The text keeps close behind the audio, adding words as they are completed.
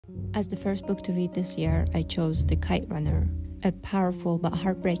As the first book to read this year, I chose The Kite Runner, a powerful but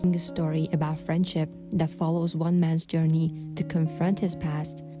heartbreaking story about friendship that follows one man's journey to confront his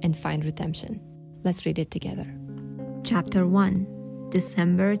past and find redemption. Let's read it together. Chapter 1,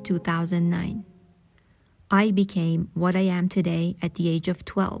 December 2009. I became what I am today at the age of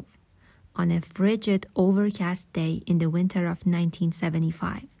 12, on a frigid, overcast day in the winter of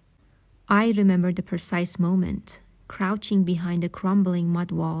 1975. I remember the precise moment, crouching behind a crumbling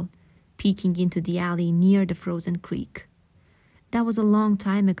mud wall, peeking into the alley near the frozen creek. That was a long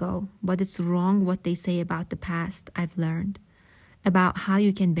time ago, but it's wrong what they say about the past, I've learned, about how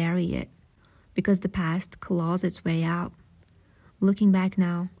you can bury it, because the past claws its way out. Looking back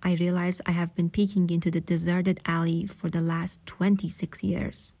now, I realize I have been peeking into the deserted alley for the last 26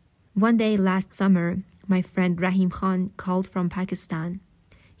 years. One day last summer, my friend Rahim Khan called from Pakistan.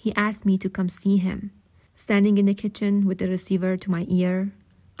 He asked me to come see him. Standing in the kitchen with the receiver to my ear,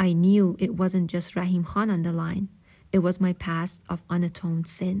 I knew it wasn't just Rahim Khan on the line. It was my past of unatoned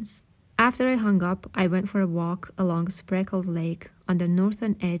sins. After I hung up, I went for a walk along Spreckles Lake on the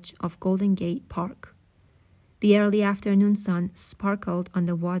northern edge of Golden Gate Park. The early afternoon sun sparkled on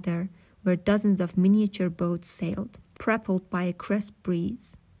the water where dozens of miniature boats sailed, propelled by a crisp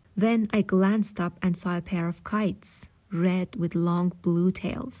breeze. Then I glanced up and saw a pair of kites, red with long blue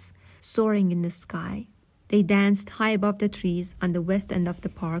tails, soaring in the sky. They danced high above the trees on the west end of the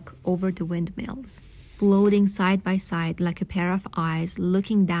park over the windmills, floating side by side like a pair of eyes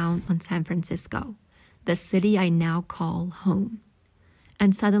looking down on San Francisco, the city I now call home.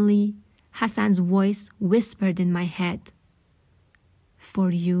 And suddenly, Hassan's voice whispered in my head,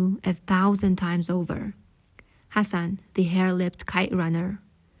 "For you 1,000 times over." Hassan, the hair-lipped kite runner.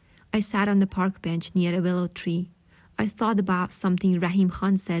 I sat on the park bench near a willow tree. I thought about something Rahim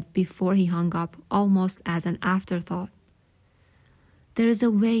Khan said before he hung up, almost as an afterthought. There is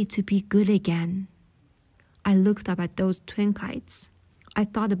a way to be good again. I looked up at those twin kites. I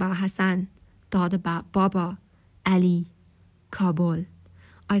thought about Hassan, thought about Baba, Ali, Kabul.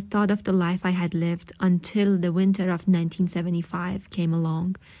 I thought of the life I had lived until the winter of 1975 came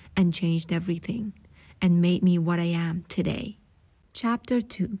along and changed everything and made me what I am today. Chapter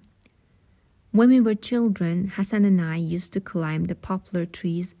 2. When we were children, Hassan and I used to climb the poplar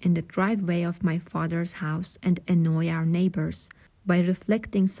trees in the driveway of my father's house and annoy our neighbors by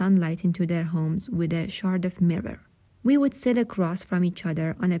reflecting sunlight into their homes with a shard of mirror. We would sit across from each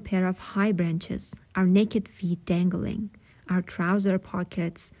other on a pair of high branches, our naked feet dangling, our trouser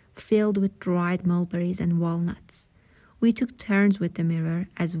pockets filled with dried mulberries and walnuts. We took turns with the mirror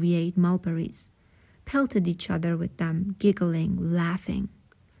as we ate mulberries, pelted each other with them, giggling, laughing.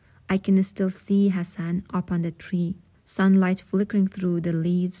 I can still see Hassan up on the tree, sunlight flickering through the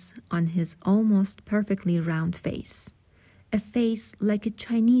leaves on his almost perfectly round face. A face like a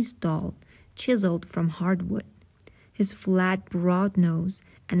Chinese doll, chiseled from hardwood. His flat, broad nose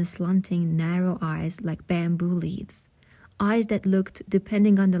and slanting, narrow eyes like bamboo leaves. Eyes that looked,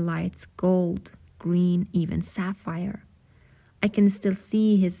 depending on the lights, gold, green, even sapphire. I can still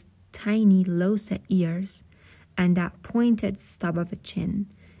see his tiny, low-set ears and that pointed stub of a chin,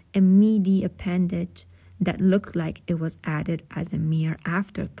 a meaty appendage that looked like it was added as a mere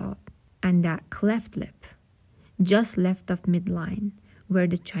afterthought, and that cleft lip, just left of midline, where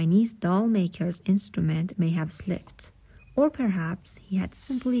the Chinese doll maker's instrument may have slipped, or perhaps he had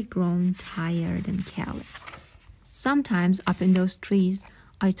simply grown tired and careless. Sometimes up in those trees,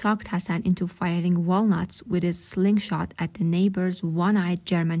 I talked Hassan into firing walnuts with his slingshot at the neighbor's one-eyed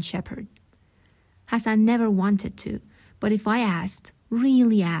German shepherd. Hassan never wanted to, but if I asked,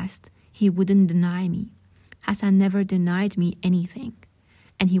 really asked, he wouldn't deny me. Hassan never denied me anything,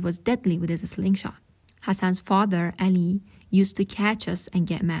 and he was deadly with his slingshot. Hassan's father, Ali, used to catch us and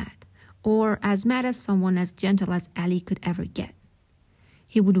get mad, or as mad as someone as gentle as Ali could ever get.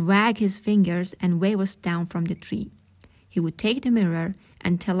 He would wag his fingers and wave us down from the tree. He would take the mirror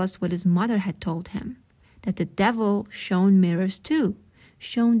and tell us what his mother had told him, that the devil shone mirrors too,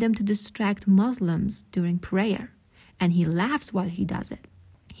 shone them to distract Muslims during prayer. And he laughs while he does it,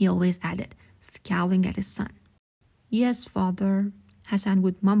 he always added, scowling at his son. Yes, father, Hassan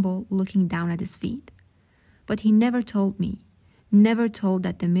would mumble, looking down at his feet. But he never told me, never told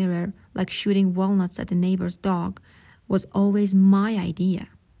that the mirror, like shooting walnuts at the neighbor's dog, was always my idea.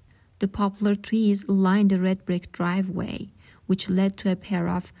 The poplar trees lined the red brick driveway, which led to a pair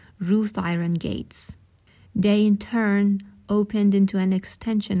of wrought iron gates. They, in turn, opened into an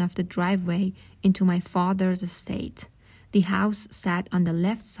extension of the driveway into my father's estate. The house sat on the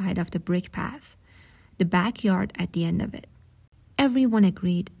left side of the brick path, the backyard at the end of it. Everyone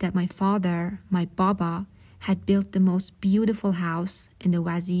agreed that my father, my Baba, had built the most beautiful house in the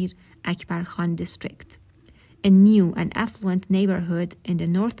Wazir Akbar Khan district, a new and affluent neighborhood in the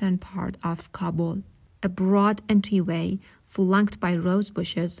northern part of Kabul. A broad entryway flanked by rose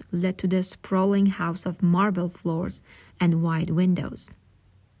bushes led to the sprawling house of marble floors and wide windows.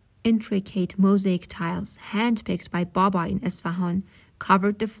 Intricate mosaic tiles, handpicked by Baba in Isfahan,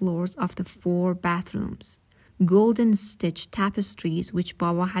 covered the floors of the 4 bathrooms. Golden stitched tapestries which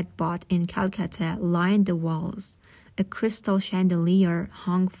Baba had bought in Calcutta lined the walls. A crystal chandelier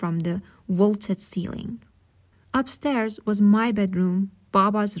hung from the vaulted ceiling. Upstairs was my bedroom,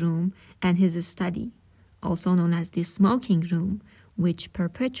 Baba's room, and his study, also known as the smoking room, which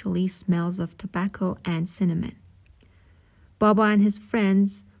perpetually smells of tobacco and cinnamon. Baba and his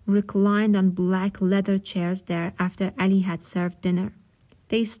friends reclined on black leather chairs there after Ali had served dinner.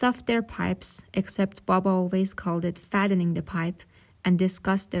 They stuffed their pipes, except Baba always called it fattening the pipe, and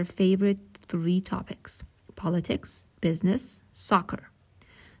discussed their favorite 3 topics: politics, business, soccer.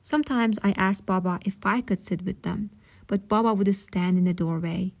 Sometimes I asked Baba if I could sit with them, but Baba would stand in the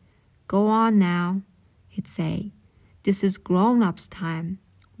doorway. "Go on now," he'd say. "This is grown-ups' time.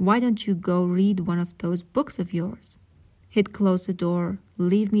 Why don't you go read one of those books of yours?" He'd close the door,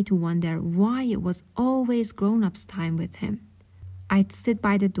 leave me to wonder why it was always grown-ups' time with him. I'd sit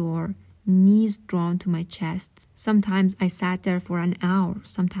by the door, knees drawn to my chest. Sometimes I sat there for an hour,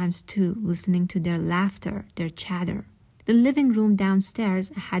 sometimes 2, listening to their laughter, their chatter. The living room downstairs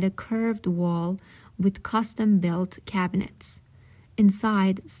had a curved wall with custom-built cabinets.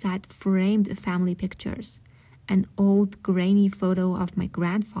 Inside sat framed family pictures, an old grainy photo of my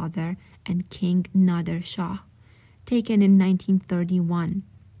grandfather and King Nader Shah, taken in 1931,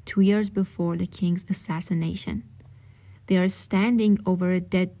 2 years before the king's assassination. They are standing over a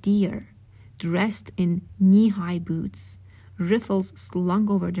dead deer, dressed in knee-high boots, rifles slung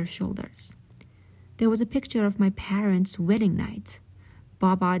over their shoulders. There was a picture of my parents' wedding night,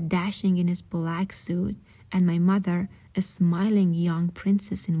 Baba dashing in his black suit, and my mother, a smiling young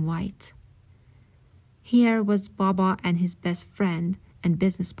princess in white. Here was Baba and his best friend and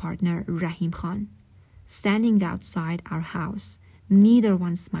business partner, Rahim Khan, standing outside our house, neither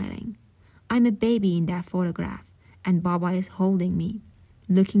one smiling. I'm a baby in that photograph, and Baba is holding me,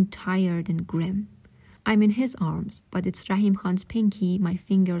 looking tired and grim. I'm in his arms, but it's Rahim Khan's pinky my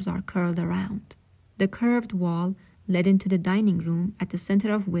fingers are curled around. The curved wall led into the dining room, at the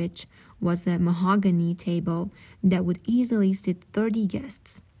center of which was a mahogany table that would easily sit 30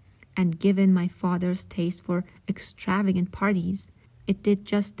 guests. And given my father's taste for extravagant parties, it did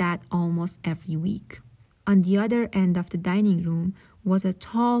just that almost every week. On the other end of the dining room was a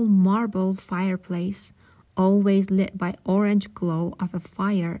tall marble fireplace, always lit by orange glow of a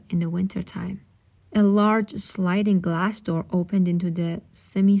fire in the wintertime. A large sliding glass door opened into the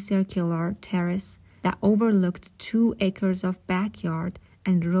semicircular terrace that overlooked 2 acres of backyard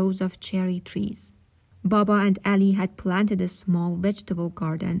and rows of cherry trees. Baba and Ali had planted a small vegetable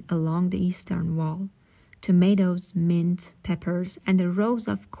garden along the eastern wall. Tomatoes, mint, peppers, and the rows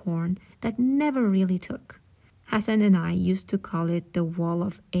of corn that never really took. Hassan and I used to call it the wall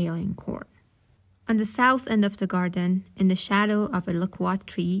of ailing corn. On the south end of the garden, in the shadow of a loquat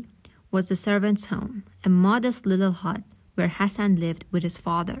tree, was the servant's home, a modest little hut where Hassan lived with his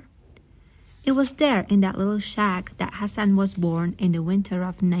father. It was there in that little shack that Hassan was born in the winter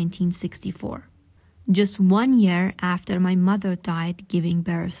of 1964, just 1 year after my mother died giving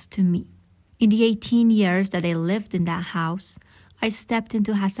birth to me. In the 18 years that I lived in that house, I stepped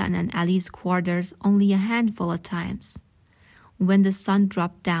into Hassan and Ali's quarters only a handful of times. When the sun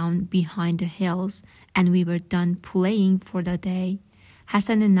dropped down behind the hills and we were done playing for the day,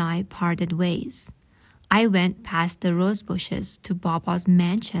 Hassan and I parted ways. I went past the rose bushes to Baba's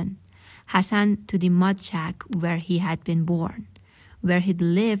mansion, Hassan to the mud shack where he had been born, where he'd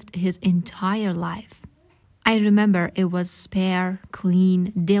lived his entire life. I remember it was spare,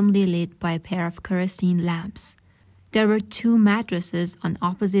 clean, dimly lit by a pair of kerosene lamps. There were 2 mattresses on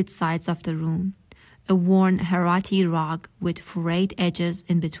opposite sides of the room, a worn Herati rug with frayed edges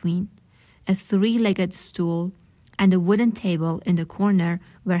in between, a 3-legged stool, and a wooden table in the corner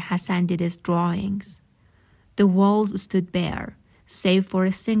where Hassan did his drawings. The walls stood bare, save for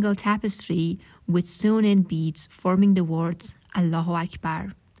a single tapestry with sewn-in beads forming the words Allahu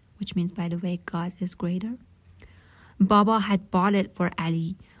Akbar, which means, by the way, God is greater. Baba had bought it for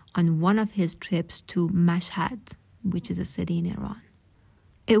Ali on one of his trips to Mashhad, which is a city in Iran.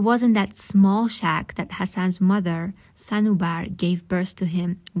 It was in that small shack that Hassan's mother, Sanubar, gave birth to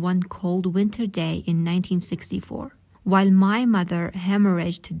him one cold winter day in 1964. While my mother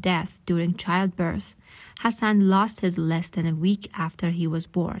hemorrhaged to death during childbirth, Hassan lost his less than a week after he was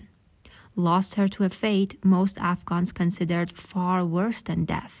born. lost her to a fate most Afghans considered far worse than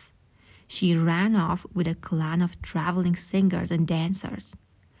death. She ran off with a clan of traveling singers and dancers.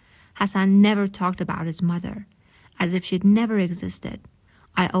 Hassan never talked about his mother, as if she'd never existed.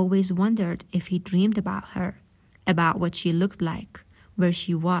 I always wondered if he dreamed about her, about what she looked like, where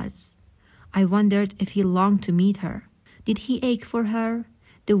she was. I wondered if he longed to meet her. Did he ache for her,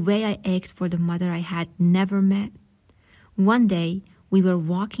 the way I ached for the mother I had never met? One day, we were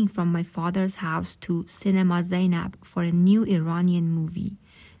walking from my father's house to Cinema Zainab for a new Iranian movie,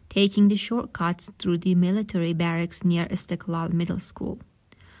 taking the shortcuts through the military barracks near Istiklal Middle School.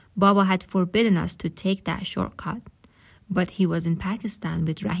 Baba had forbidden us to take that shortcut, but he was in Pakistan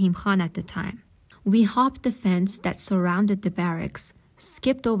with Rahim Khan at the time. We hopped the fence that surrounded the barracks,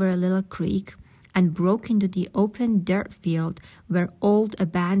 skipped over a little creek, and broke into the open dirt field where old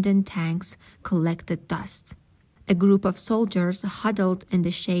abandoned tanks collected dust. A group of soldiers huddled in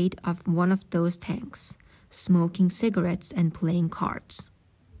the shade of one of those tanks, smoking cigarettes and playing cards.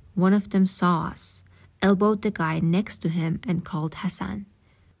 One of them saw us, elbowed the guy next to him, and called Hassan.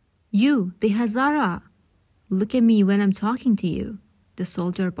 "You, the Hazara! Look at me when I'm talking to you," the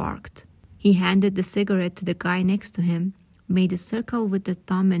soldier barked. He handed the cigarette to the guy next to him, made a circle with the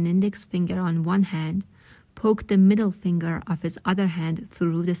thumb and index finger on one hand, poked the middle finger of his other hand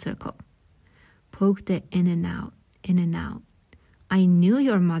through the circle. Poked it in and out, in and out. "I knew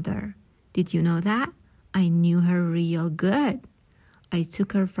your mother. Did you know that? I knew her real good. I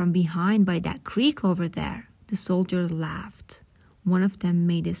took her from behind by that creek over there." The soldiers laughed. One of them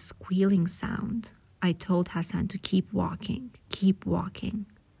made a squealing sound. I told Hassan to keep walking, keep walking.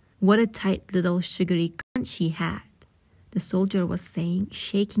 "What a tight little sugary cunt she had," the soldier was saying,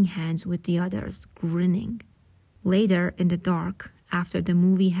 shaking hands with the others, grinning. Later, in the dark, after the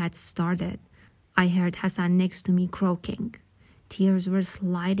movie had started, I heard Hassan next to me croaking. Tears were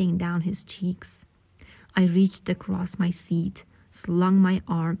sliding down his cheeks. I reached across my seat, slung my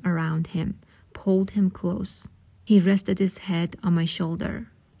arm around him, pulled him close. He rested his head on my shoulder.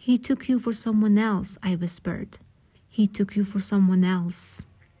 "He took you for someone else," I whispered. "He took you for someone else."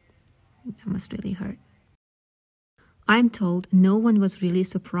 That must really hurt. I'm told no one was really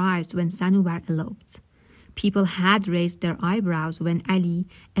surprised when Sanubar eloped. People had raised their eyebrows when Ali,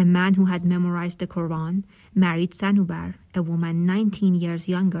 a man who had memorized the Quran, married Sanubar, a woman 19 years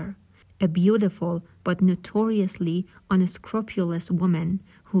younger, a beautiful but notoriously unscrupulous woman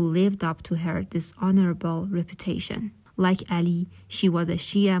who lived up to her dishonorable reputation. Like Ali, she was a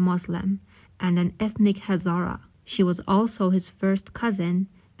Shia Muslim and an ethnic Hazara. She was also his first cousin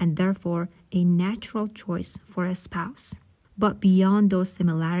and therefore a natural choice for a spouse. But beyond those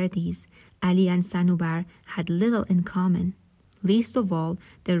similarities, Ali and Sanubar had little in common, least of all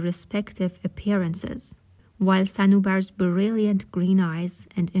their respective appearances. While Sanubar's brilliant green eyes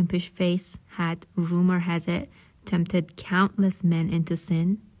and impish face had, rumor has it, tempted countless men into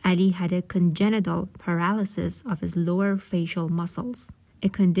sin, Ali had a congenital paralysis of his lower facial muscles, a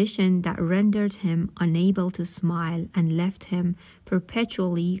condition that rendered him unable to smile and left him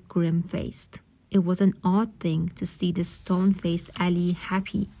perpetually grim-faced. It was an odd thing to see the stone-faced Ali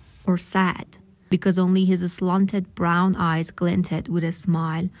happy or sad, because only his slanted brown eyes glinted with a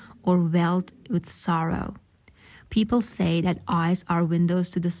smile or welled with sorrow. People say that eyes are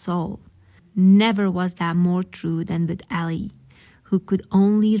windows to the soul. Never was that more true than with Ali, who could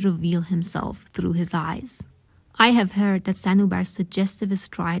only reveal himself through his eyes. I have heard that Sanubar's suggestive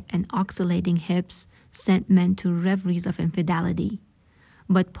stride and oscillating hips sent men to reveries of infidelity.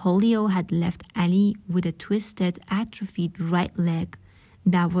 But polio had left Ali with a twisted, atrophied right leg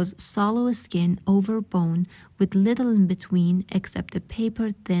that was sallow skin over bone with little in between except a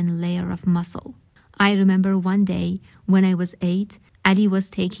paper-thin layer of muscle. I remember one day when I was 8, Ali was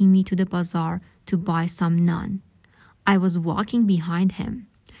taking me to the bazaar to buy some naan. I was walking behind him,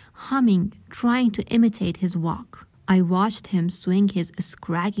 humming, trying to imitate his walk. I watched him swing his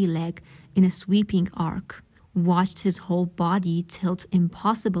scraggy leg in a sweeping arc, watched his whole body tilt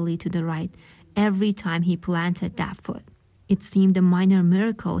impossibly to the right every time he planted that foot. It seemed a minor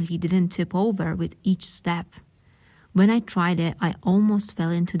miracle he didn't tip over with each step. When I tried it, I almost fell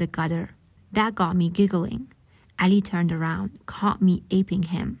into the gutter. That got me giggling. Ali turned around, caught me aping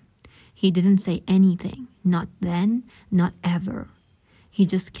him. He didn't say anything, not then, not ever. He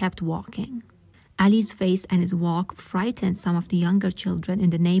just kept walking. Ali's face and his walk frightened some of the younger children in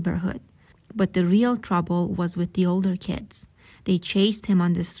the neighborhood. But the real trouble was with the older kids. They chased him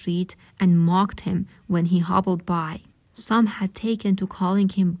on the street and mocked him when he hobbled by. Some had taken to calling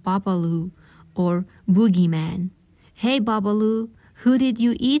him Babalu or Boogeyman. "Hey Babalu, who did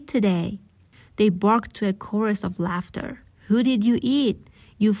you eat today?" They barked to a chorus of laughter. "Who did you eat?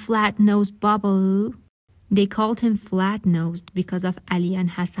 "You flat-nosed babaloo." They called him flat-nosed because of Ali and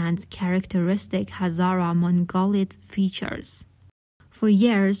Hassan's characteristic Hazara Mongolid features. For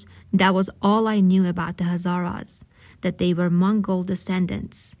years, that was all I knew about the Hazaras, that they were Mongol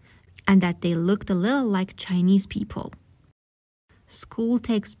descendants, and that they looked a little like Chinese people. School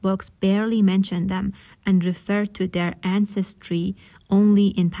textbooks barely mentioned them and referred to their ancestry only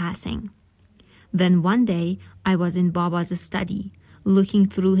in passing. Then one day, I was in Baba's study, looking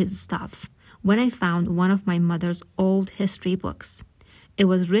through his stuff, when I found one of my mother's old history books. It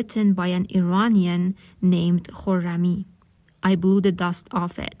was written by an Iranian named Khorrami. I blew the dust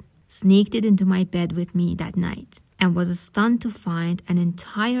off it, sneaked it into my bed with me that night, and was stunned to find an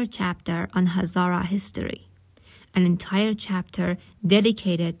entire chapter on Hazara history, an entire chapter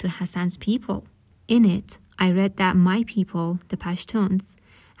dedicated to Hassan's people. In it, I read that my people, the Pashtuns,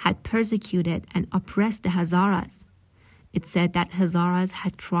 had persecuted and oppressed the Hazaras. It said that Hazaras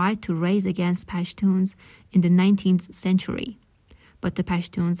had tried to rise against Pashtuns in the 19th century, but the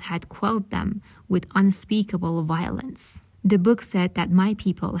Pashtuns had quelled them with unspeakable violence. The book said that my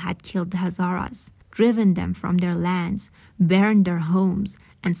people had killed the Hazaras, driven them from their lands, burned their homes,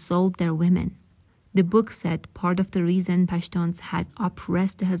 and sold their women. The book said part of the reason Pashtuns had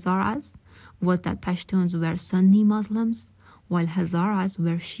oppressed the Hazaras was that Pashtuns were Sunni Muslims, while Hazaras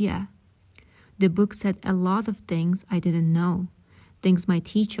were Shia. The book said a lot of things I didn't know, things my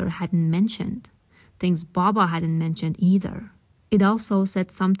teacher hadn't mentioned, things Baba hadn't mentioned either. It also said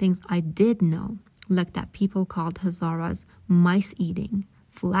some things I did know, like that people called Hazaras mice-eating,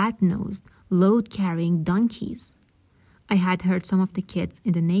 flat-nosed, load-carrying donkeys. I had heard some of the kids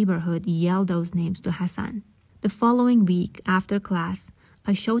in the neighborhood yell those names to Hassan. The following week, after class,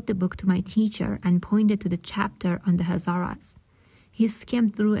 I showed the book to my teacher and pointed to the chapter on the Hazaras. He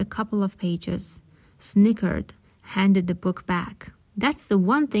skimmed through a couple of pages, snickered, handed the book back. "That's the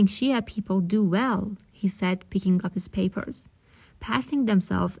one thing Shia people do well," he said, picking up his papers, "passing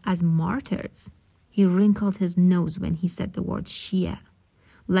themselves as martyrs." He wrinkled his nose when he said the word Shia,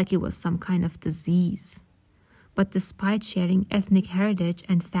 like it was some kind of disease. But despite sharing ethnic heritage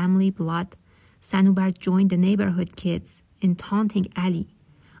and family blood, Sanubar joined the neighborhood kids in taunting Ali.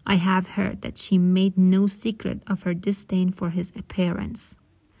 I have heard that she made no secret of her disdain for his appearance.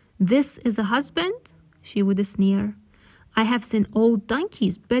 "This is a husband?" she would sneer. "I have seen old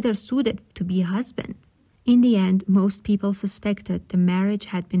donkeys better suited to be a husband." In the end, most people suspected the marriage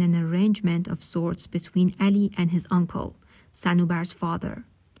had been an arrangement of sorts between Ali and his uncle, Sanubar's father.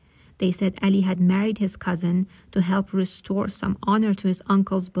 They said Ali had married his cousin to help restore some honor to his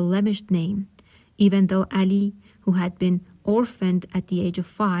uncle's blemished name, even though Ali, who had been orphaned at the age of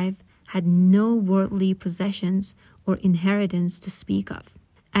 5, had no worldly possessions or inheritance to speak of.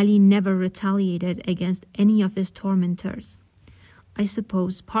 Ali never retaliated against any of his tormentors. I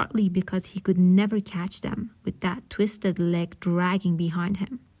suppose partly because he could never catch them with that twisted leg dragging behind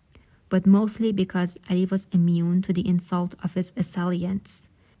him, but mostly because Ali was immune to the insult of his assailants.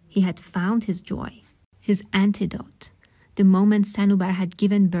 He had found his joy, his antidote, the moment Sanubar had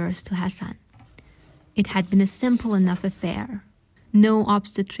given birth to Hassan. It had been a simple enough affair. No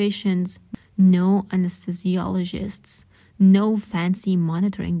obstetricians, no anesthesiologists, no fancy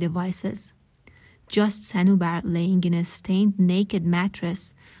monitoring devices. Just Sanubar laying in a stained naked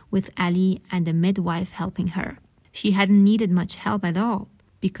mattress with Ali and a midwife helping her. She hadn't needed much help at all,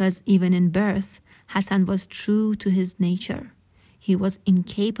 because even in birth, Hassan was true to his nature. He was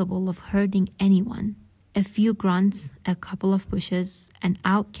incapable of hurting anyone. A few grunts, a couple of pushes, and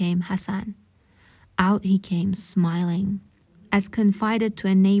out came Hassan. Out he came smiling. As confided to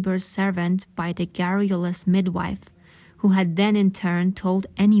a neighbor's servant by the garrulous midwife, who had then in turn told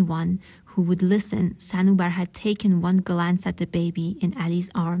anyone who would listen, Sanubar had taken one glance at the baby in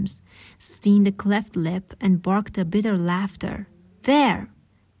Ali's arms, seen the cleft lip, and barked a bitter laughter. "There,"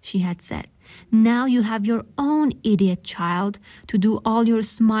 she had said, "now you have your own idiot child to do all your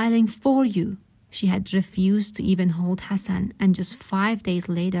smiling for you." She had refused to even hold Hassan, and just 5 days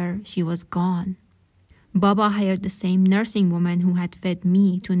later, she was gone. Baba hired the same nursing woman who had fed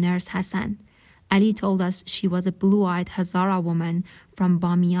me to nurse Hassan. Ali told us she was a blue-eyed Hazara woman from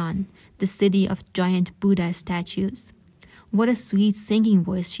Bamiyan, the city of giant Buddha statues. "What a sweet singing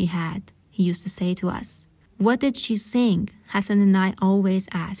voice she had," he used to say to us. What did she sing? Hassan and I always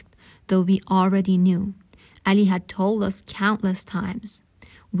asked, though we already knew. Ali had told us countless times.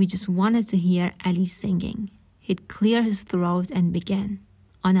 We just wanted to hear Ali singing. He'd clear his throat and begin.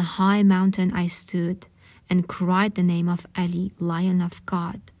 "On a high mountain I stood and cried the name of Ali, Lion of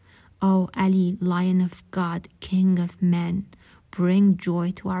God. O Ali, Lion of God, King of men, bring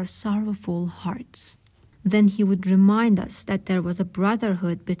joy to our sorrowful hearts." Then he would remind us that there was a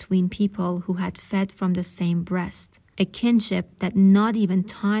brotherhood between people who had fed from the same breast, a kinship that not even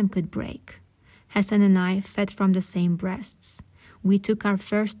time could break. Hassan and I fed from the same breasts. We took our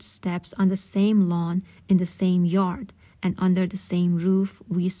first steps on the same lawn in the same yard, and under the same roof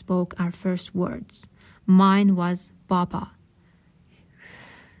we spoke our first words. Mine was Baba.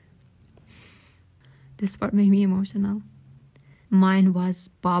 This part made me emotional. Mine was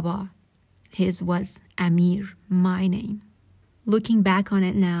Baba. His was Amir, my name. Looking back on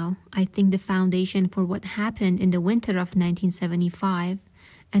it now, I think the foundation for what happened in the winter of 1975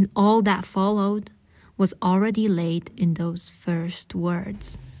 and all that followed was already laid in those first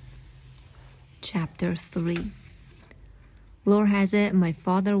words. Chapter 3. Lore has it, my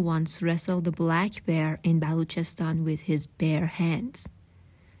father once wrestled a black bear in Baluchistan with his bare hands.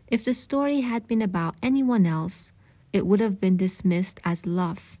 If the story had been about anyone else, it would have been dismissed as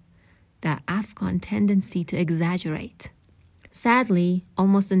love, the Afghan tendency to exaggerate. Sadly,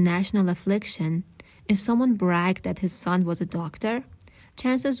 almost a national affliction, if someone bragged that his son was a doctor,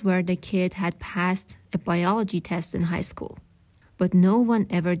 chances were the kid had passed a biology test in high school. But no one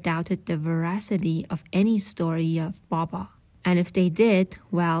ever doubted the veracity of any story of Baba. And if they did,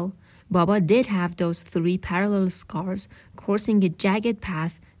 well, Baba did have those 3 parallel scars coursing a jagged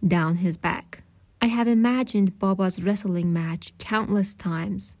path down his back. I have imagined Baba's wrestling match countless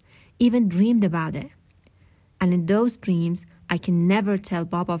times, even dreamed about it. And in those dreams, I can never tell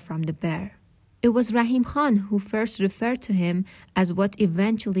Baba from the bear. It was Rahim Khan who first referred to him as what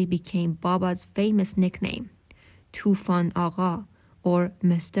eventually became Baba's famous nickname, Tufan Agha, or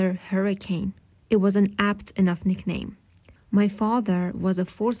Mr. Hurricane. It was an apt enough nickname. My father was a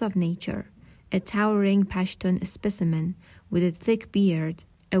force of nature, a towering Pashtun specimen with a thick beard,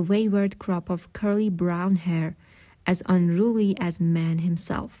 a wayward crop of curly brown hair, as unruly as man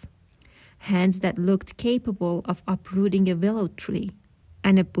himself, hands that looked capable of uprooting a willow tree,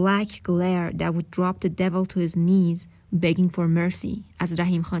 and a black glare that would drop the devil to his knees, begging for mercy, as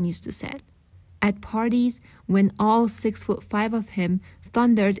Rahim Khan used to say. At parties, when all 6'5" of him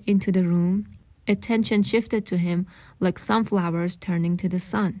thundered into the room, attention shifted to him like sunflowers turning to the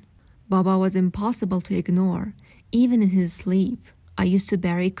sun. Baba was impossible to ignore, even in his sleep. I used to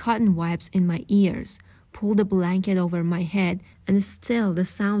bury cotton wipes in my ears, pull the blanket over my head, and still the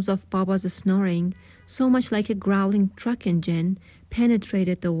sounds of Baba's snoring, so much like a growling truck engine,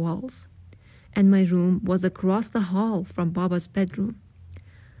 penetrated the walls. And my room was across the hall from Baba's bedroom.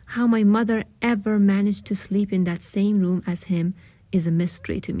 How my mother ever managed to sleep in that same room as him is a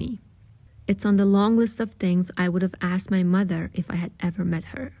mystery to me. It's on the long list of things I would have asked my mother if I had ever met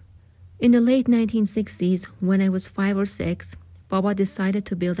her. In the late 1960s, when I was 5 or 6, Baba decided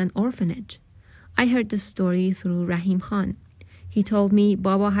to build an orphanage. I heard the story through Rahim Khan. He told me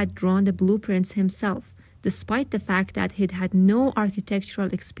Baba had drawn the blueprints himself, despite the fact that he'd had no architectural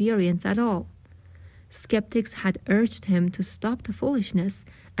experience at all. Skeptics had urged him to stop the foolishness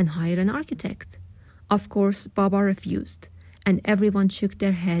and hire an architect. Of course, Baba refused, and everyone shook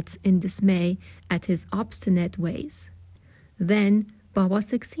their heads in dismay at his obstinate ways. Then Baba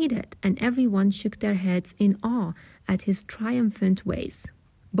succeeded, and everyone shook their heads in awe at his triumphant ways.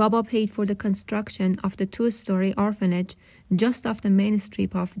 Baba paid for the construction of the 2-story orphanage just off the main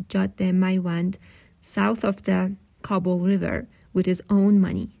strip of Jadde-Maiwand, south of the Kabul River, with his own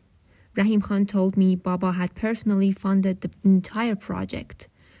money. Rahim Khan told me Baba had personally funded the entire project,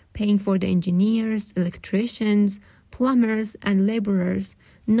 paying for the engineers, electricians, plumbers, and laborers,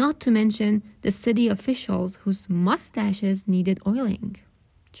 not to mention the city officials whose mustaches needed oiling,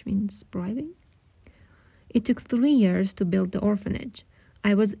 which means bribing. It took 3 years to build the orphanage.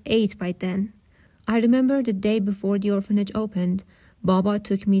 I was 8 by then. I remember the day before the orphanage opened, Baba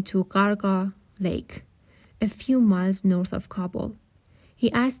took me to Garga Lake, a few miles north of Kabul.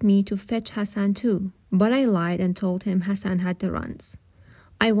 He asked me to fetch Hassan too, but I lied and told him Hassan had the runs.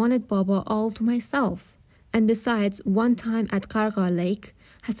 I wanted Baba all to myself. And besides, one time at Garga Lake,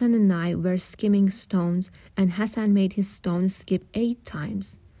 Hassan and I were skimming stones, and Hassan made his stone skip 8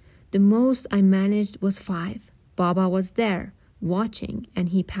 times. The most I managed was 5. Baba was there, watching, and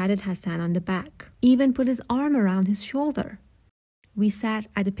he patted Hassan on the back, even put his arm around his shoulder. We sat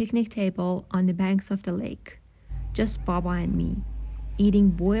at a picnic table on the banks of the lake, just Baba and me, eating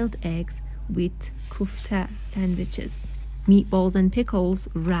boiled eggs with kufta sandwiches, meatballs and pickles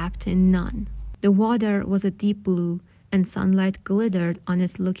wrapped in naan. The water was a deep blue, and sunlight glittered on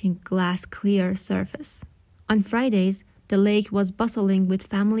its looking glass-clear surface. On Fridays, the lake was bustling with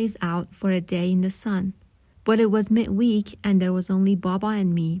families out for a day in the sun. But it was midweek, and there was only Baba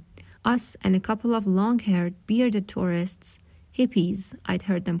and me, us and a couple of long-haired, bearded tourists, hippies, I'd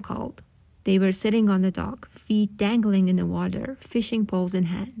heard them called. They were sitting on the dock, feet dangling in the water, fishing poles in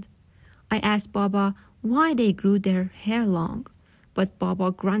hand. I asked Baba why they grew their hair long, but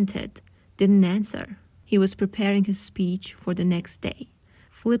Baba grunted, didn't answer. He was preparing his speech for the next day,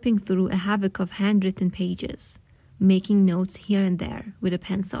 flipping through a havoc of handwritten pages, making notes here and there with a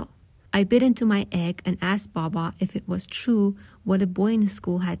pencil. I bit into my egg and asked Baba if it was true what a boy in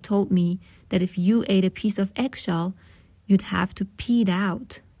school had told me, that if you ate a piece of eggshell, you'd have to pee it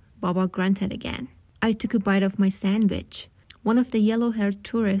out. Baba grunted again. I took a bite of my sandwich. One of the yellow-haired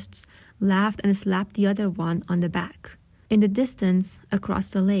tourists laughed and slapped the other one on the back. In the distance,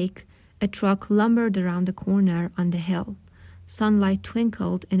 across the lake, a truck lumbered around the corner on the hill. Sunlight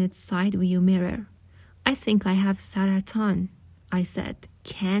twinkled in its side view mirror. I think I have saratan, I said.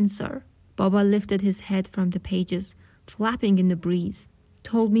 Cancer. Baba lifted his head from the pages, flapping in the breeze.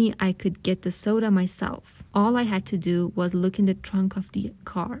 Told me I could get the soda myself. All I had to do was look in the trunk of the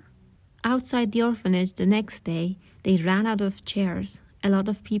car. Outside the orphanage the next day, they ran out of chairs. A lot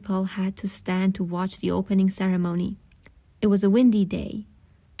of people had to stand to watch the opening ceremony. It was a windy day,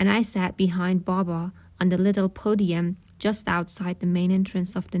 and I sat behind Baba on the little podium just outside the main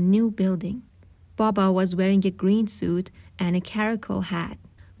entrance of the new building. Baba was wearing a green suit and a caracal hat.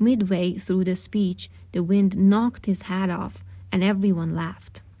 Midway through the speech, the wind knocked his hat off, and everyone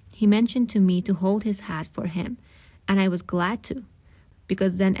laughed. He mentioned to me to hold his hat for him, and I was glad to,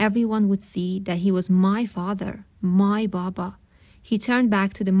 because then everyone would see that he was my father, my Baba. He turned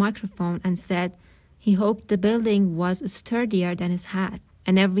back to the microphone and said he hoped the building was sturdier than his hat,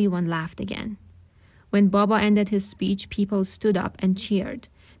 and everyone laughed again. When Baba ended his speech, people stood up and cheered.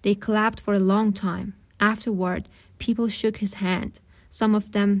 They clapped for a long time. Afterward, people shook his hand. Some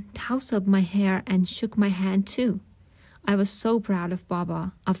of them tousled my hair and shook my hand too. I was so proud of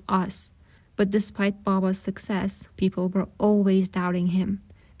Baba, of us. But despite Baba's success, people were always doubting him.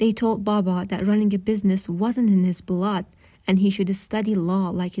 They told Baba that running a business wasn't in his blood, and he should study law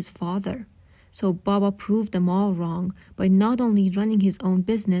like his father. So Baba proved them all wrong by not only running his own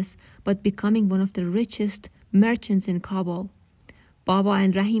business, but becoming one of the richest merchants in Kabul. Baba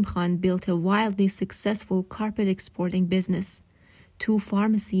and Rahim Khan built a wildly successful carpet exporting business, 2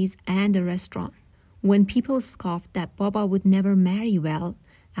 pharmacies and a restaurant. When people scoffed that Baba would never marry well,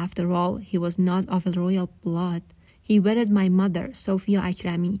 after all, he was not of a royal blood, he wedded my mother, Sophia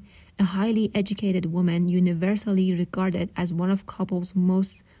Akrami, a highly educated woman universally regarded as one of Kabul's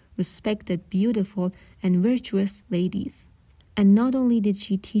most respected, beautiful, and virtuous ladies. And not only did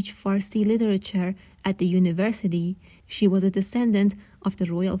she teach Farsi literature at the university, she was a descendant of the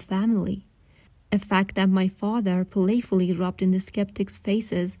royal family. A fact that my father playfully rubbed in the skeptics'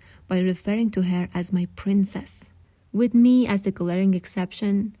 faces by referring to her as my princess. With me as the glaring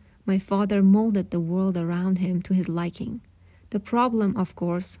exception, my father molded the world around him to his liking. The problem, of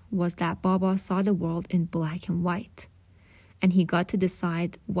course, was that Baba saw the world in black and white, and he got to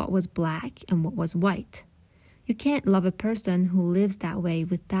decide what was black and what was white. You can't love a person who lives that way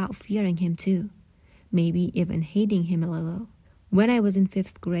without fearing him too, maybe even hating him a little. When I was in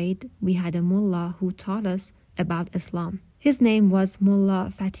 5th grade, we had a mullah who taught us about Islam. His name was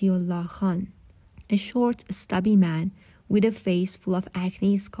Mullah Fatihullah Khan, a short, stubby man with a face full of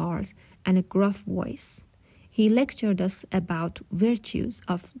acne scars and a gruff voice. He lectured us about virtues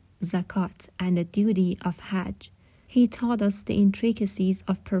of zakat and the duty of hajj. He taught us the intricacies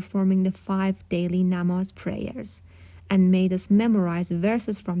of performing the 5 daily namaz prayers and made us memorize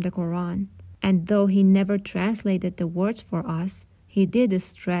verses from the Quran. And though he never translated the words for us, he did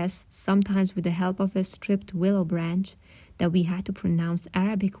stress, sometimes with the help of a stripped willow branch, that we had to pronounce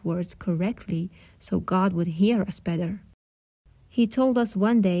Arabic words correctly so God would hear us better. He told us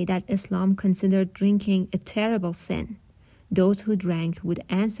one day that Islam considered drinking a terrible sin. Those who drank would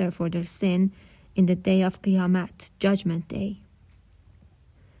answer for their sin in the day of Qiyamah, Judgment Day.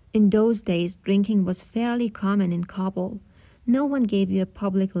 In those days, drinking was fairly common in Kabul. No one gave you a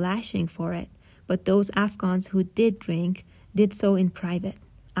public lashing for it, but those Afghans who did drink did so in private,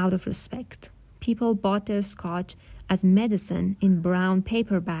 out of respect. People bought their scotch as medicine in brown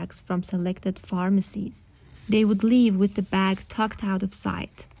paper bags from selected pharmacies. They would leave with the bag tucked out of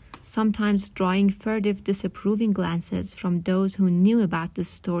sight, sometimes drawing furtive disapproving glances from those who knew about the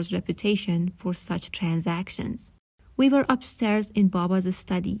store's reputation for such transactions. We were upstairs in Baba's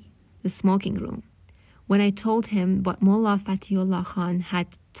study, the smoking room, when I told him what Mullah Fatihullah Khan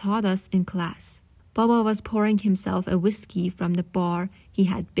had taught us in class. Baba was pouring himself a whiskey from the bar he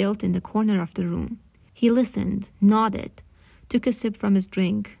had built in the corner of the room. He listened, nodded, took a sip from his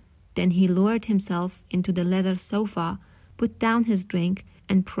drink. Then he lowered himself into the leather sofa, put down his drink,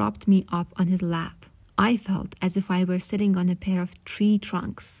 and propped me up on his lap. I felt as if I were sitting on a pair of tree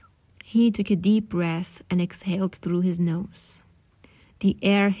trunks. He took a deep breath and exhaled through his nose, the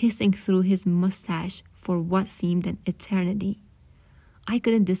air hissing through his mustache for what seemed an eternity. I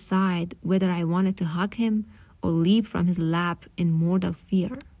couldn't decide whether I wanted to hug him or leap from his lap in mortal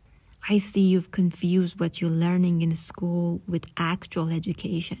fear. I see you've confused what you're learning in school with actual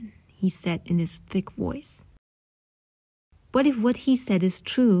education, he said in his thick voice. But if what he said is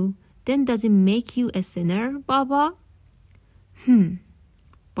true, then does it make you a sinner, Baba?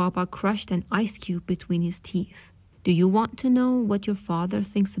 Baba crushed an ice cube between his teeth. Do you want to know what your father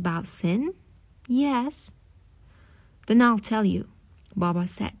thinks about sin? Yes. Then I'll tell you, Baba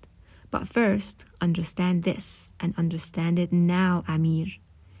said. But first, understand this, and understand it now, Amir.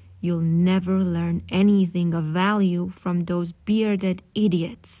 You'll never learn anything of value from those bearded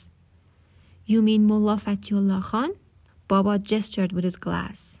idiots. You mean Mullah Fatihullah Khan? Baba gestured with his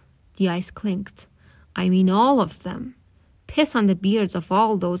glass. The ice clinked. I mean all of them. Piss on the beards of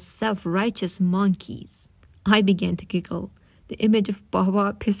all those self-righteous monkeys. I began to giggle. The image of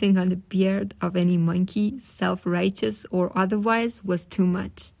Baba pissing on the beard of any monkey, self-righteous or otherwise, was too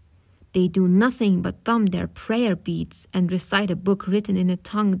much. They do nothing but thumb their prayer beads and recite a book written in a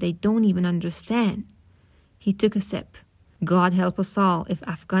tongue they don't even understand. He took a sip. God help us all if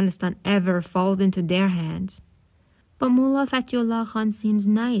Afghanistan ever falls into their hands. But Mullah Fatihullah Khan seems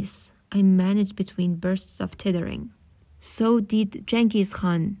nice, I managed between bursts of tittering. So did Genghis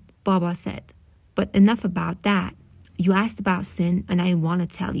Khan, Baba said. But enough about that. You asked about sin and I want to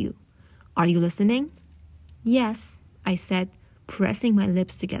tell you. Are you listening? Yes, I said, pressing my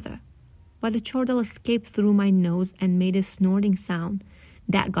lips together. But the chortle escaped through my nose and made a snorting sound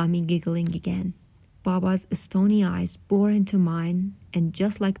that got me giggling again. Baba's stony eyes bored into mine, and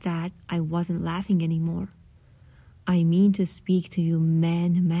just like that, I wasn't laughing anymore. I mean to speak to you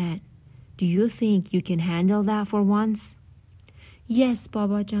man. Do you think you can handle that for once? Yes,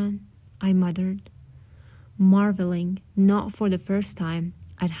 Baba Jan, I muttered, marveling, not for the first time,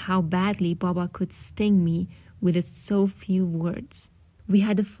 at how badly Baba could sting me with so few words. We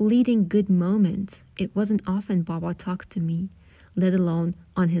had a fleeting good moment. It wasn't often Baba talked to me, let alone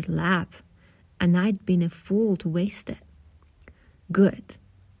on his lap, and I'd been a fool to waste it. Good,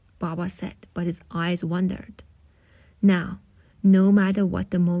 Baba said, but his eyes wandered. Now, no matter what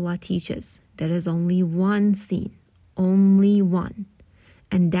the mullah teaches, there is only one sin, only one,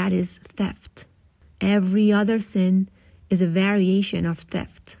 and that is theft. Every other sin is a variation of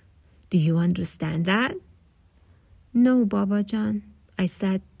theft. Do you understand that? No, Baba Jan, I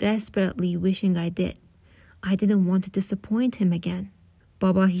said, desperately wishing I did. I didn't want to disappoint him again.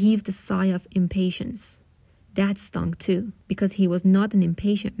 Baba heaved a sigh of impatience. That stung too, because he was not an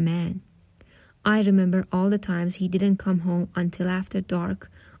impatient man. I remember all the times he didn't come home until after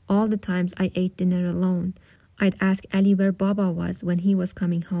dark, all the times I ate dinner alone. I'd ask Ali where Baba was when he was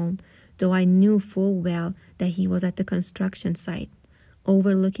coming home, though I knew full well that he was at the construction site,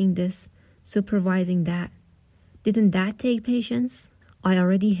 overlooking this, supervising that. Didn't that take patience? I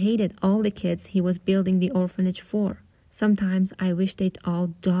already hated all the kids he was building the orphanage for. Sometimes I wish they'd all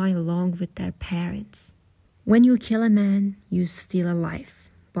die along with their parents. When you kill a man, you steal a life,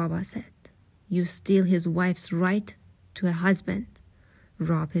 Baba said. You steal his wife's right to a husband,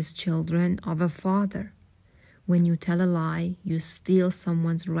 rob his children of a father. When you tell a lie, you steal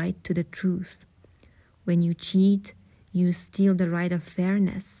someone's right to the truth. When you cheat, you steal the right of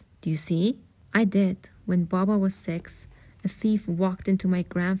fairness. Do you see? I did. When Baba was 6, a thief walked into my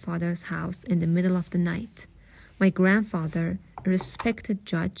grandfather's house in the middle of the night. My grandfather, a respected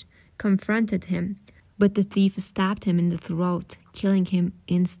judge, confronted him, but the thief stabbed him in the throat, killing him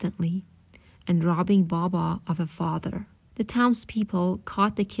instantly, and robbing Baba of a father. The townspeople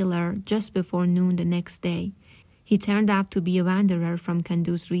caught the killer just before noon the next day. He turned out to be a wanderer from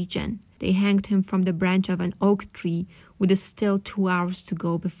Kunduz region. They hanged him from the branch of an oak tree with still 2 hours to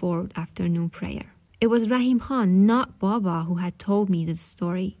go before afternoon prayer. It was Rahim Khan, not Baba, who had told me this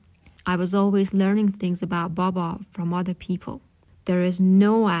story. I was always learning things about Baba from other people. There is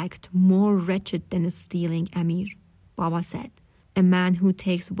no act more wretched than stealing, Amir, Baba said. A man who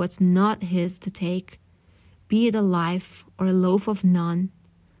takes what's not his to take, be it a life or a loaf of naan.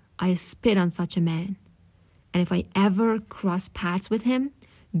 I spit on such a man. And if I ever cross paths with him,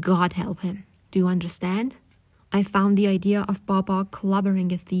 God help him. Do you understand? I found the idea of Baba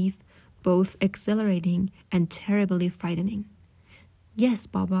clobbering a thief both exhilarating and terribly frightening. Yes,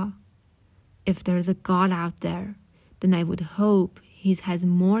 Baba. If there is a God out there, then I would hope he has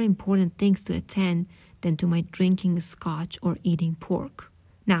more important things to attend than to my drinking scotch or eating pork.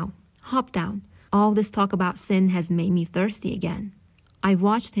 Now, hop down. All this talk about sin has made me thirsty again. I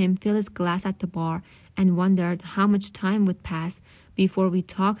watched him fill his glass at the bar and wondered how much time would pass before we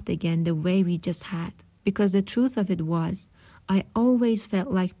talked again the way we just had. Because the truth of it was, I always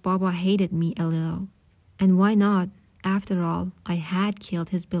felt like Baba hated me a little. And why not? After all, I had killed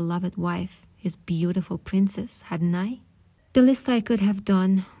his beloved wife, his beautiful princess, hadn't I? The least I could have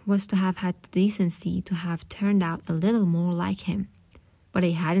done was to have had the decency to have turned out a little more like him. But I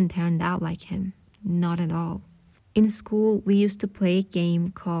hadn't turned out like him. Not at all. In school, we used to play a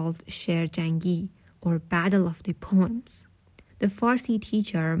game called Sher Jangi, or Battle of the Poems. The Farsi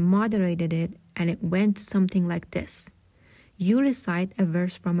teacher moderated it, and it went something like this. You recite a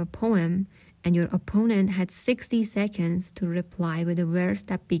verse from a poem, and your opponent had 60 seconds to reply with a verse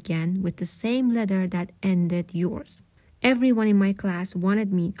that began with the same letter that ended yours. Everyone in my class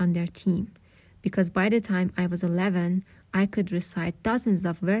wanted me on their team, because by the time I was 11, I could recite dozens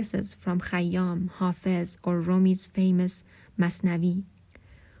of verses from Khayyam, Hafiz, or Rumi's famous Masnavi.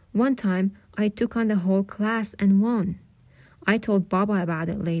 One time, I took on the whole class and won. I told Baba about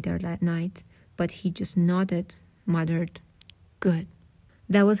it later that night, but he just nodded, muttered, "Good."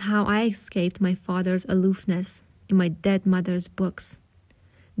 That was how I escaped my father's aloofness in my dead mother's books.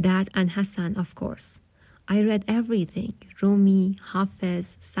 That and Hassan, of course. I read everything, Rumi,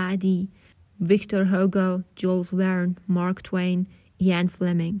 Hafiz, Saadi, Victor Hugo, Jules Verne, Mark Twain, Ian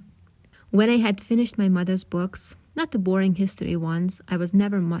Fleming. When I had finished my mother's books, not the boring history ones, I was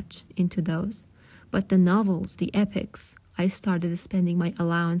never much into those, but the novels, the epics, I started spending my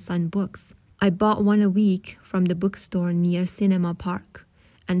allowance on books. I bought one a week from the bookstore near Cinema Park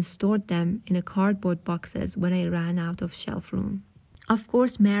and stored them in cardboard boxes when I ran out of shelf room. Of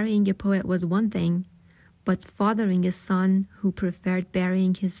course, marrying a poet was one thing, but fathering a son who preferred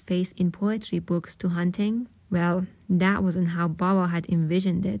burying his face in poetry books to hunting, well, that wasn't how Baba had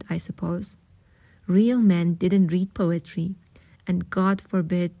envisioned it, I suppose. Real men didn't read poetry, and God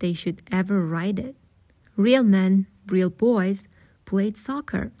forbid they should ever write it. Real men, real boys, played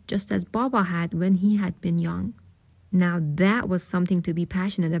soccer just as Baba had when he had been young. Now that was something to be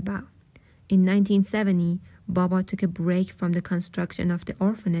passionate about. In 1970, Baba took a break from the construction of the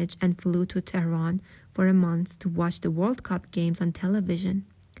orphanage and flew to Tehran for a month to watch the World Cup games on television,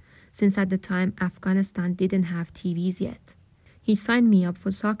 since at the time Afghanistan didn't have TVs yet. He signed me up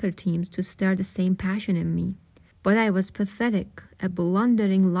for soccer teams to stir the same passion in me. But I was pathetic, a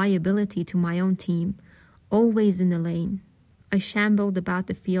blundering liability to my own team, always in the lane. I shambled about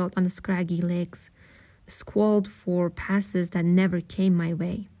the field on scraggy legs, squalled for passes that never came my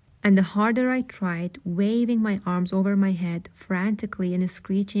way. And the harder I tried, waving my arms over my head frantically and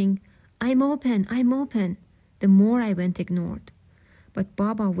screeching, I'm open, the more I went ignored. But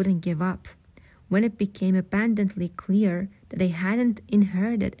Baba wouldn't give up. When it became abundantly clear that I hadn't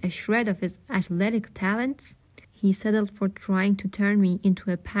inherited a shred of his athletic talents, he settled for trying to turn me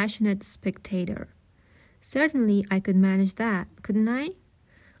into a passionate spectator. Certainly I could manage that, couldn't I?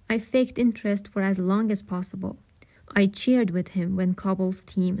 I faked interest for as long as possible. I cheered with him when Kabul's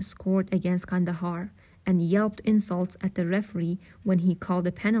team scored against Kandahar and yelped insults at the referee when he called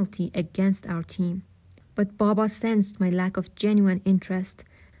a penalty against our team. But Baba sensed my lack of genuine interest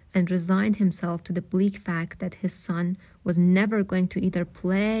and resigned himself to the bleak fact that his son was never going to either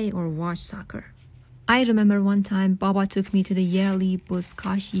play or watch soccer. I remember one time Baba took me to the yearly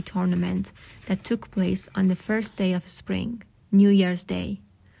Buzkashi tournament that took place on the first day of spring, New Year's Day.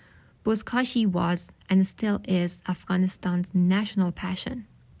 Buzkashi was and still is Afghanistan's national passion.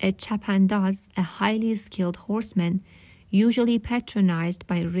 A chapandaz, a highly skilled horseman, usually patronized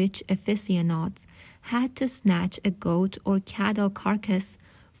by rich aficionados, had to snatch a goat or cattle carcass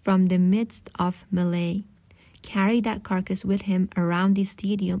from the midst of melee, carry that carcass with him around the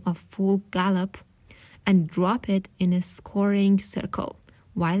stadium of full gallop, and drop it in a scoring circle,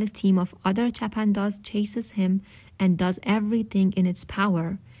 while a team of other chapandaz chases him and does everything in its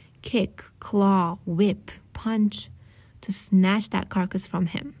power, kick, claw, whip, punch, to snatch that carcass from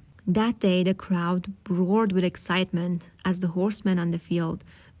him. That day the crowd roared with excitement as the horsemen on the field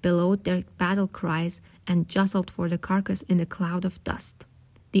bellowed their battle cries and jostled for the carcass in a cloud of dust.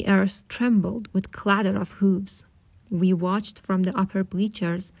 The earth trembled with clatter of hooves. We watched from the upper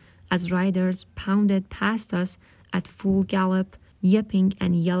bleachers as riders pounded past us at full gallop, yipping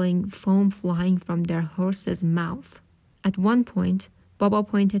and yelling, foam flying from their horses' mouth. At one point, Baba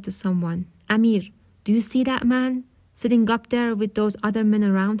pointed to someone. Amir, do you see that man sitting up there with those other men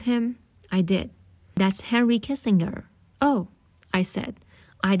around him? I did. That's Henry Kissinger. Oh, I said.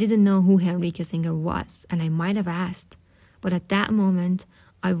 I didn't know who Henry Kissinger was, and I might have asked. But at that moment,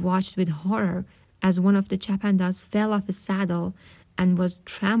 I watched with horror as one of the chapandaz fell off his saddle and was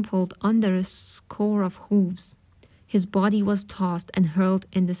trampled under a score of hooves. His body was tossed and hurled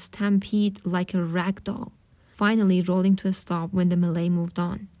in the stampede like a rag doll. finally rolling to a stop when the Malay moved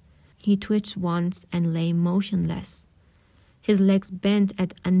on. He twitched once and lay motionless, his legs bent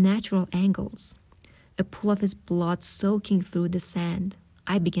at unnatural angles, a pool of his blood soaking through the sand.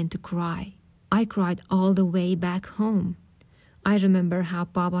 I began to cry. I cried all the way back home. I remember how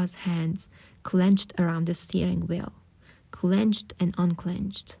Baba's hands clenched around the steering wheel, clenched and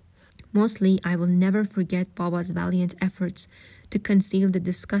unclenched. Mostly, I will never forget Baba's valiant efforts to conceal the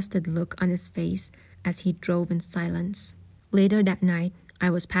disgusted look on his face as he drove in silence. Later that night,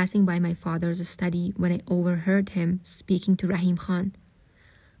 I was passing by my father's study when I overheard him speaking to Rahim Khan.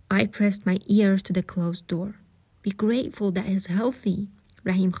 I pressed my ears to the closed door. "Be grateful that he's healthy,"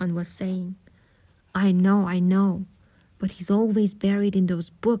 Rahim Khan was saying. I know, but he's always buried in those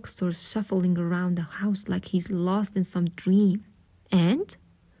books or shuffling around the house like he's lost in some dream." "And?"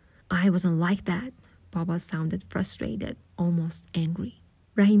 "I wasn't like that." Baba sounded frustrated, almost angry.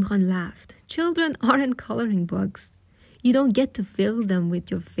 Rahim Khan laughed. "Children aren't coloring books. You don't get to fill them with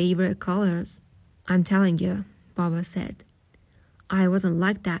your favorite colors." "I'm telling you," Baba said, "I wasn't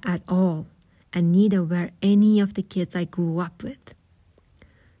like that at all, and neither were any of the kids I grew up with."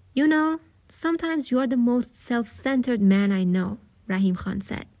 "You know, sometimes you're the most self-centered man I know," Rahim Khan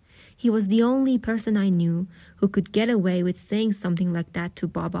said. He was the only person I knew who could get away with saying something like that to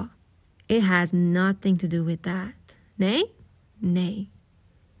Baba. "It has nothing to do with that." "Nay?" "Nay."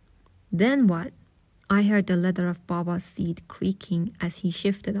 "Then what?" I heard the leather of Baba's seat creaking as he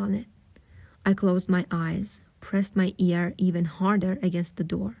shifted on it. I closed my eyes, pressed my ear even harder against the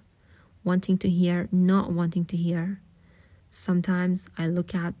door, wanting to hear, not wanting to hear. Sometimes I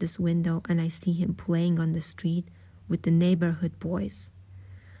look out this window and I see him playing on the street with the neighborhood boys.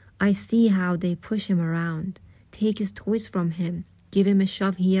 I see how they push him around, take his toys from him, give him a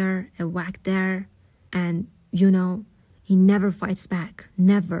shove here, a whack there, and, he never fights back,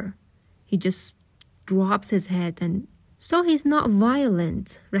 never. He just drops his head and... "So he's not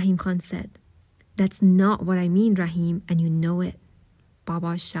violent," Rahim Khan said. "That's not what I mean, Rahim, and you know it."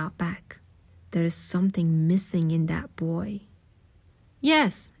 Baba shot back. "There is something missing in that boy."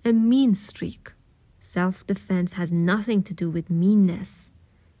 "Yes, a mean streak." "Self-defense has nothing to do with meanness.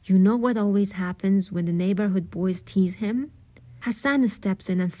 You know what always happens when the neighborhood boys tease him? Hassan steps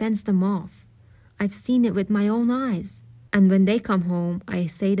in and fends them off. I've seen it with my own eyes. And when they come home, I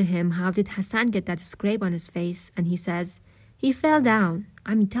say to him, 'How did Hassan get that scrape on his face?' And he says, 'He fell down.'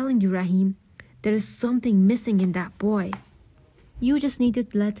 I'm telling you, Rahim, there is something missing in that boy." "You just need to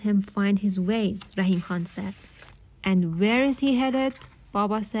let him find his ways," Rahim Khan said. "And where is he headed?"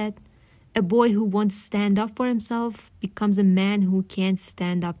 Baba said. "A boy who won't stand up for himself becomes a man who can't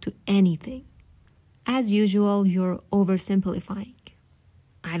stand up to anything." "As usual, you're oversimplifying."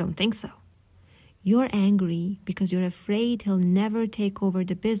 "I don't think so. You're angry because you're afraid he'll never take over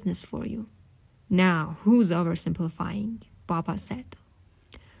the business for you." "Now, who's oversimplifying?" Baba said.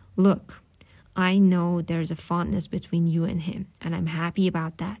 "Look, I know there's a fondness between you and him, and I'm happy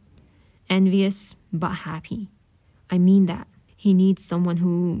about that. Envious, but happy. I mean that. He needs someone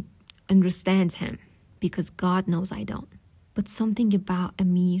who understands him, because God knows I don't. But something about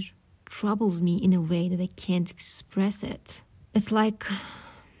Amir troubles me in a way that I can't express it. It's like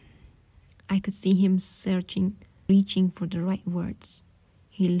I could see him searching, reaching for the right words.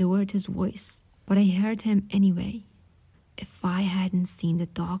 He lowered his voice, but I heard him anyway. If I hadn't seen the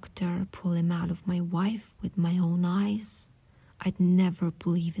doctor pull him out of my wife with my own eyes, I'd never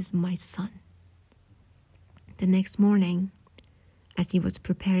believe he's my son." The next morning, as he was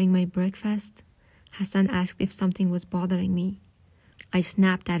preparing my breakfast, Hassan asked if something was bothering me. I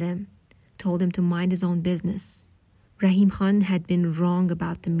snapped at him, told him to mind his own business. Rahim Khan had been wrong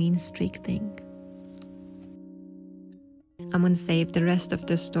about the mean streak thing. I'm going to save the rest of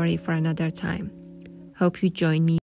the story for another time. Hope you join me